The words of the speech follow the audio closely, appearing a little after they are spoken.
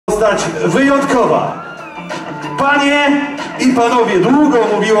postać wyjątkowa. Panie i panowie, długo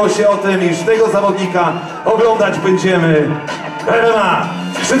mówiło się o tym, iż tego zawodnika oglądać będziemy MMA.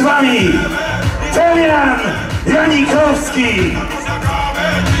 Przed wami Damian Janikowski.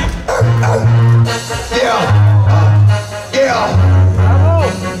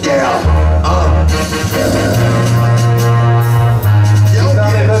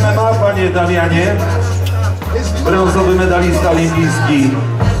 Witamy w MMA, panie Damianie. Brązowy medalista olimpijski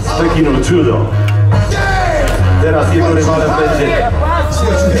z Pekinu judo. Teraz jego rywalem będzie...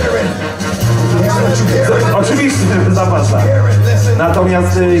 Oczywiście Zapraszamy.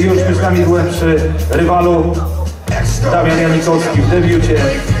 Natomiast już myślami byłem przy rywalu. Damian Janikowski w debiucie.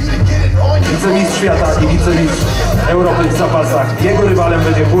 Wicemistrz świata i wicemistrz Europy w zapasach. Jego rywalem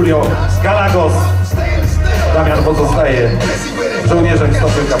będzie Julio Galagos. Damian pozostaje żołnierzem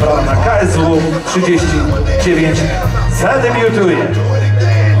stopy kaprala na KSW 39. Zadebiutuje.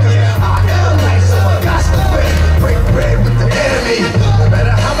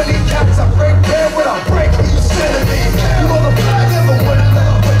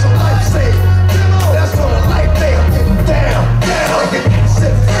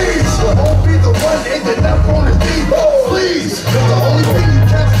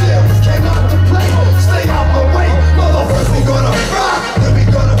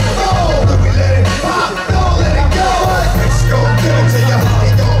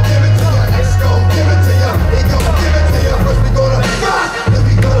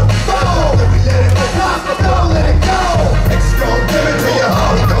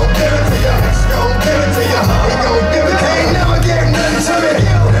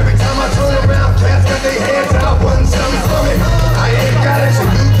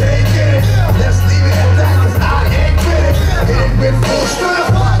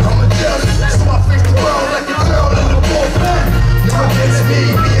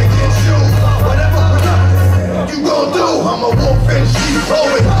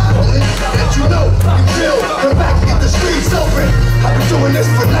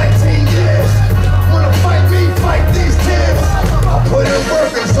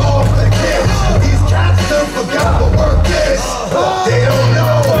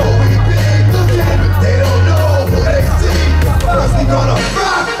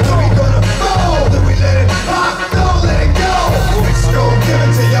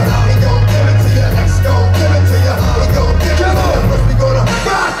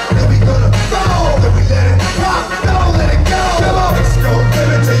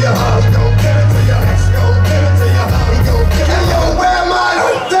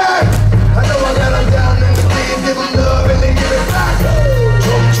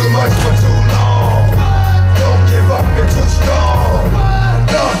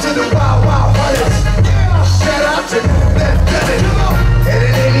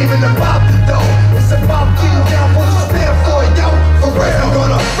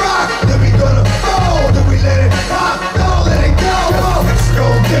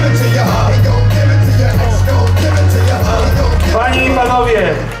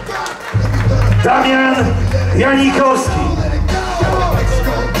 Damian Janikowski.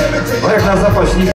 No jak na zapaśnika.